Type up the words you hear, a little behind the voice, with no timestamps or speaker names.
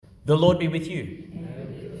The Lord be with you.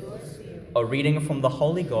 A reading from the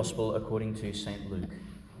Holy Gospel according to St. Luke.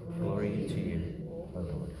 Glory to you, O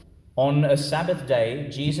Lord. On a Sabbath day,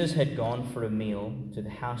 Jesus had gone for a meal to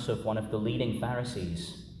the house of one of the leading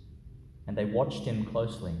Pharisees, and they watched him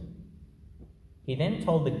closely. He then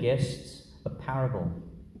told the guests a parable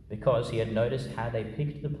because he had noticed how they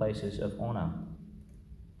picked the places of honor.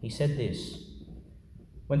 He said this: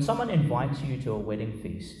 "When someone invites you to a wedding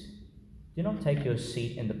feast, do not take your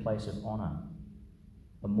seat in the place of honor.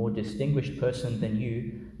 A more distinguished person than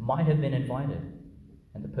you might have been invited,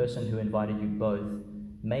 and the person who invited you both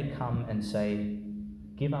may come and say,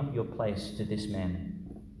 'Give up your place to this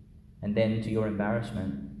man.' And then, to your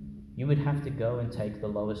embarrassment, you would have to go and take the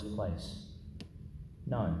lowest place.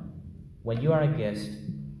 No, when you are a guest,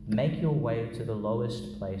 make your way to the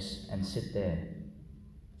lowest place and sit there,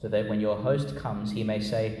 so that when your host comes, he may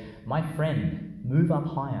say, 'My friend, move up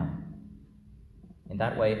higher.' In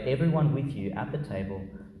that way, everyone with you at the table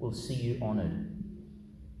will see you honored.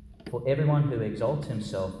 For everyone who exalts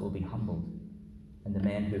himself will be humbled, and the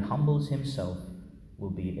man who humbles himself will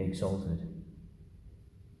be exalted."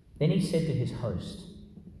 Then he said to his host,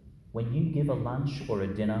 "When you give a lunch or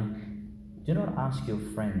a dinner, do not ask your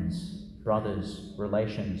friends, brothers,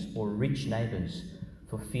 relations, or rich neighbors,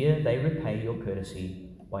 for fear they repay your courtesy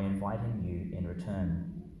by inviting you in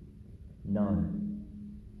return. No,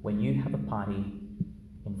 when you have a party,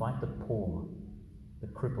 invite the poor, the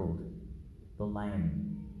crippled, the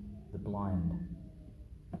lame, the blind.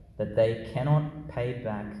 That they cannot pay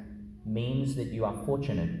back means that you are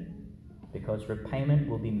fortunate, because repayment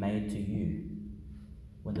will be made to you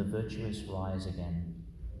when the virtuous rise again."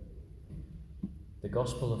 The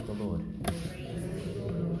Gospel of the Lord.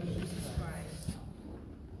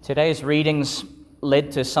 Today's readings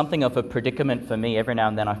led to something of a predicament for me. Every now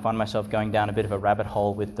and then I find myself going down a bit of a rabbit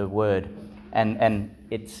hole with the word, and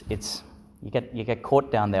it's you get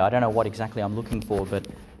caught down there. I don't know what exactly I'm looking for, but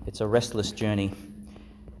it's a restless journey.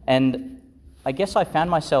 And I guess I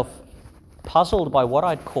found myself puzzled by what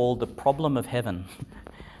I'd call the problem of heaven.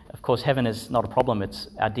 Of course, heaven is not a problem. It's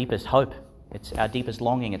our deepest hope. It's our deepest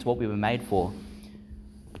longing. It's what we were made for.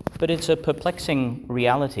 But it's a perplexing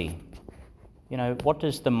reality. You know, what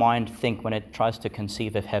does the mind think when it tries to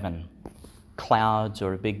conceive of heaven? Clouds,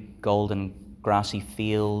 or a big golden grassy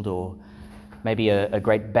field, or maybe a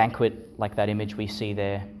great banquet like that image we see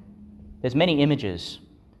there. There's many images.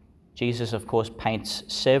 Jesus, of course, paints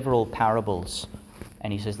several parables,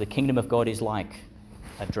 and he says the kingdom of God is like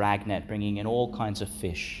a dragnet bringing in all kinds of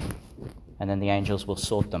fish, and then the angels will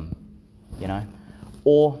sort them, you know.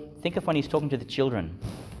 Or think of when he's talking to the children,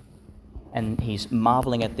 and he's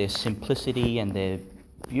marveling at their simplicity and their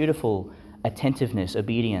beautiful attentiveness,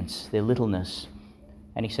 obedience, their littleness.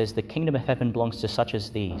 And he says, the kingdom of heaven belongs to such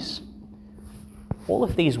as these. All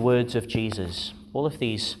of these words of Jesus, all of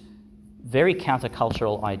these very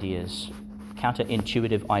countercultural ideas,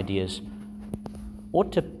 counterintuitive ideas,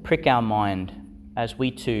 ought to prick our mind as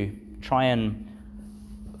we too try and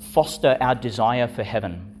foster our desire for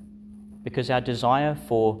heaven. Because our desire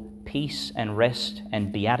for peace and rest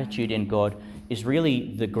and beatitude in God is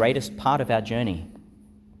really the greatest part of our journey.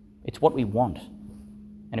 It's what we want.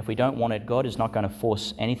 And if we don't want it, God is not going to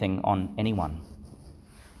force anything on anyone.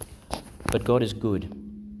 But God is good.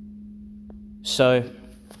 So,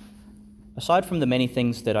 aside from the many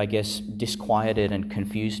things that I guess disquieted and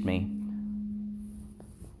confused me,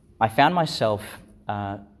 I found myself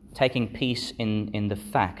taking peace in the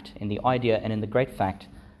fact, in the idea, and in the great fact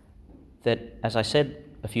that, as I said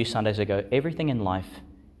a few Sundays ago, everything in life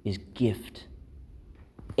is gift.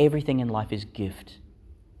 Everything in life is gift.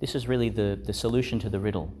 This is really the solution to the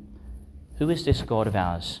riddle. Who is this God of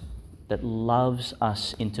ours that loves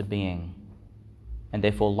us into being? And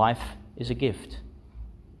therefore life is a gift.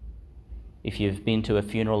 If you've been to a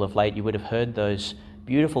funeral of late, you would have heard those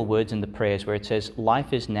beautiful words in the prayers where it says,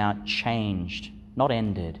 life is now changed, not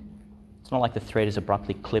ended. It's not like the thread is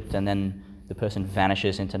abruptly clipped and then the person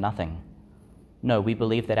vanishes into nothing. No, we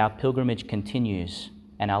believe that our pilgrimage continues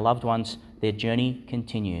and our loved ones, their journey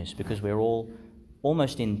continues, because we're all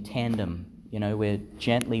almost in tandem. You know, we're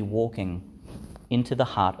gently walking into the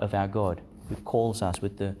heart of our God, who calls us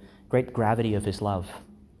with the great gravity of his love.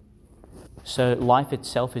 So life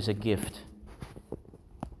itself is a gift.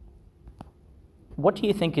 What do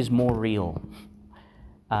you think is more real?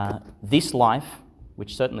 This life,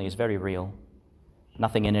 which certainly is very real,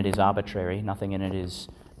 nothing in it is arbitrary, nothing in it is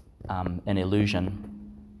an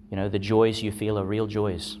illusion. You know, the joys you feel are real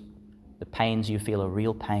joys. The pains you feel are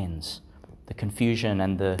real pains. The confusion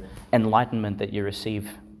and the enlightenment that you receive,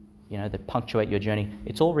 you know, that punctuate your journey,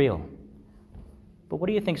 it's all real. But what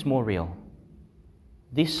do you think is more real?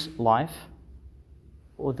 this life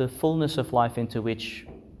or the fullness of life into which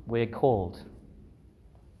we're called,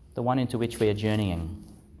 the one into which we are journeying,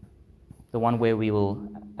 the one where we will,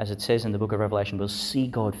 as it says in the book of Revelation, we'll see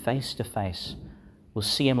God face to face. We'll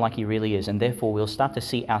see him like he really is, and therefore we'll start to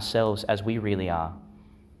see ourselves as we really are.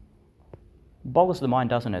 Boggles the mind,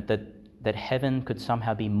 doesn't it, that heaven could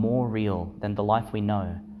somehow be more real than the life we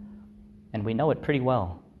know. And we know it pretty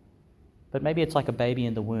well. But maybe it's like a baby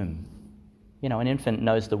in the womb. You know, an infant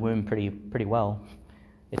knows the womb pretty well.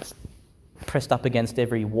 It's pressed up against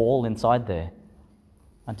every wall inside there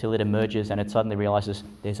until it emerges and it suddenly realizes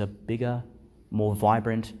there's a bigger, more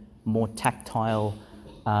vibrant, more tactile,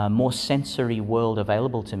 more sensory world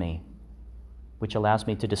available to me, which allows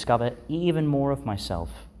me to discover even more of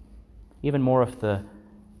myself, even more of the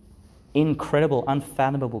incredible,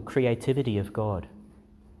 unfathomable creativity of God.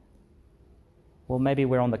 Well, maybe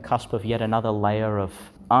we're on the cusp of yet another layer of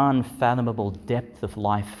unfathomable depth of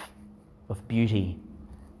life, of beauty,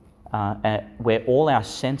 where all our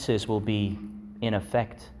senses will be in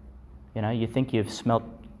effect. You know, you think you've smelt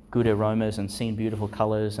good aromas and seen beautiful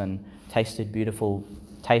colors and tasted beautiful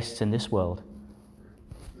tastes in this world.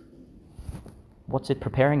 What's it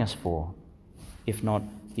preparing us for, if not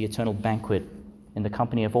the eternal banquet in the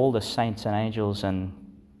company of all the saints and angels and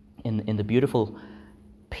in the beautiful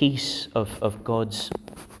peace of God's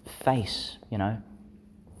face, you know,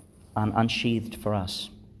 unsheathed for us.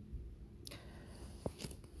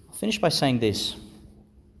 I'll finish by saying this.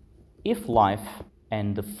 If life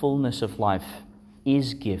and the fullness of life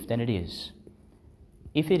is gift, and it is,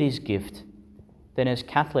 if it is gift, then as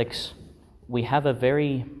Catholics we have a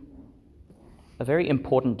very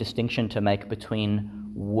important distinction to make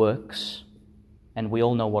between works, and we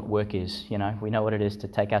all know what work is, you know. We know what it is to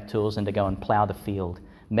take our tools and to go and plough the field,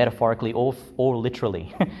 metaphorically or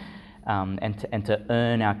literally, and to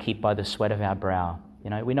earn our keep by the sweat of our brow. You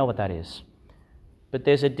know, we know what that is. But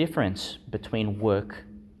there's a difference between work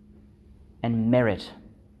and merit.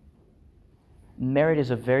 Merit is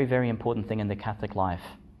a very, very important thing in the Catholic life.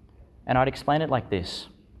 And I'd explain it like this.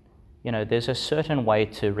 You know, there's a certain way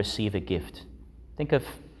to receive a gift. Think of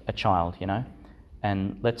a child, you know,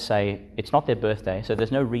 and let's say it's not their birthday, so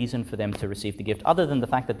there's no reason for them to receive the gift other than the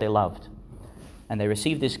fact that they're loved. And they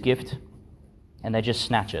receive this gift and they just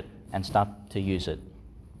snatch it and start to use it.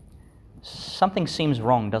 Something seems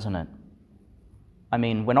wrong, doesn't it? I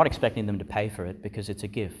mean, we're not expecting them to pay for it because it's a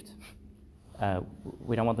gift.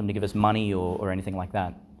 We don't want them to give us money or anything like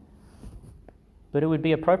that. But it would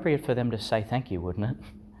be appropriate for them to say thank you, wouldn't it?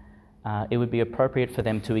 It would be appropriate for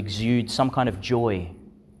them to exude some kind of joy,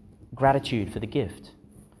 gratitude for the gift.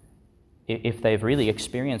 If they've really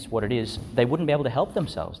experienced what it is, they wouldn't be able to help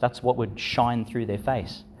themselves. That's what would shine through their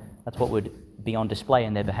face. That's what would be on display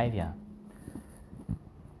in their behavior.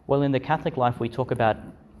 Well, in the Catholic life, we talk about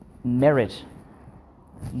merit,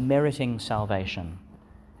 meriting salvation.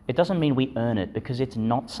 It doesn't mean we earn it, because it's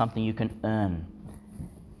not something you can earn.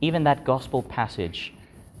 Even that gospel passage,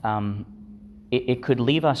 it could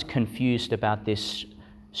leave us confused about this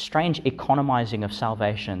strange economizing of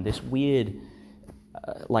salvation, this weird,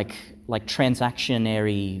 like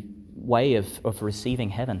transactionary way of receiving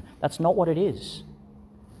heaven. That's not what it is.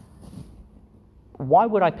 Why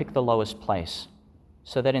would I pick the lowest place?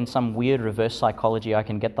 So that in some weird reverse psychology I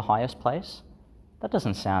can get the highest place? That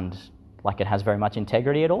doesn't sound like it has very much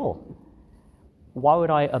integrity at all. Why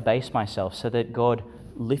would I abase myself so that God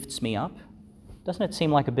lifts me up? Doesn't it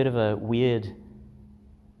seem like a bit of a weird,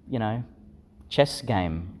 chess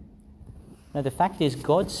game? No, the fact is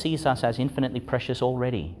God sees us as infinitely precious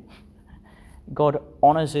already. God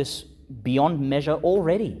honors us beyond measure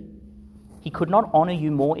already. He could not honor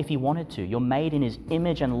you more if he wanted to. You're made in his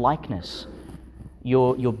image and likeness.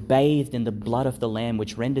 You're bathed in the blood of the Lamb,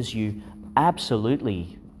 which renders you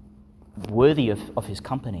absolutely worthy of his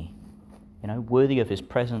company, worthy of his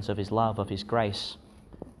presence, of his love, of his grace.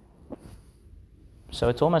 So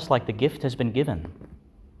it's almost like the gift has been given.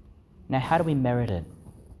 Now, how do we merit it?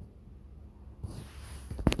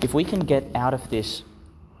 If we can get out of this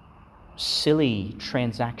silly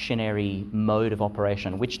transactionary mode of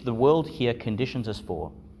operation, which the world here conditions us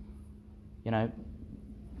for,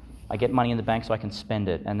 I get money in the bank so I can spend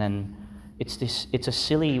it, and then it's a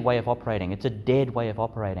silly way of operating. It's a dead way of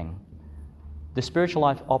operating. The spiritual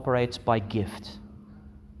life operates by gift.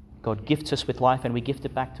 God gifts us with life and we gift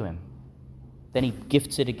it back to him. Then he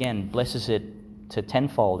gifts it again, blesses it to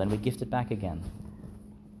tenfold, and we gift it back again.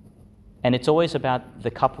 And it's always about the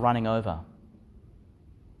cup running over.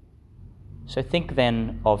 So think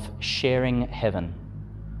then of sharing heaven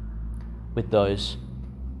with those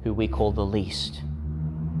who we call the least,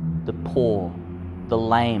 the poor, the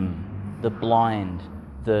lame, the blind,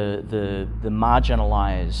 the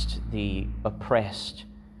marginalized, the oppressed,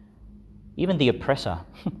 even the oppressor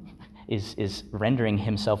is rendering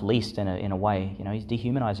himself least in a way. He's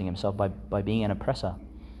dehumanizing himself by being an oppressor.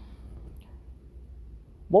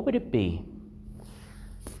 What would it be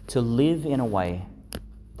to live in a way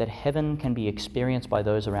that heaven can be experienced by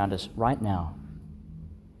those around us right now?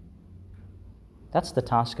 That's the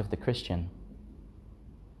task of the Christian.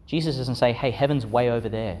 Jesus doesn't say, hey, heaven's way over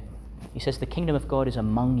there. He says the kingdom of God is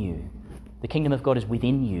among you. The kingdom of God is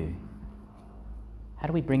within you. How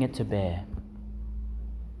do we bring it to bear?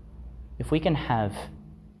 If we can have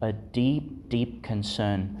a deep, deep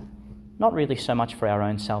concern, not really so much for our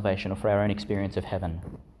own salvation or for our own experience of heaven,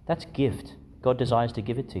 that's gift. God desires to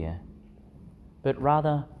give it to you. But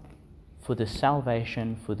rather for the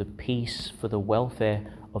salvation, for the peace, for the welfare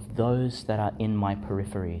of those that are in my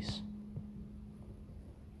peripheries,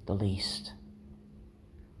 the least.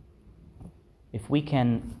 If we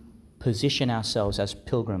can position ourselves as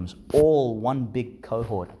pilgrims, all one big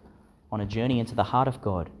cohort, on a journey into the heart of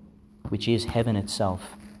God, which is heaven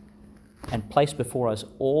itself, and place before us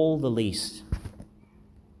all the least,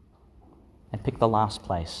 and pick the last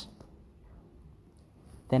place,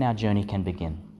 then our journey can begin.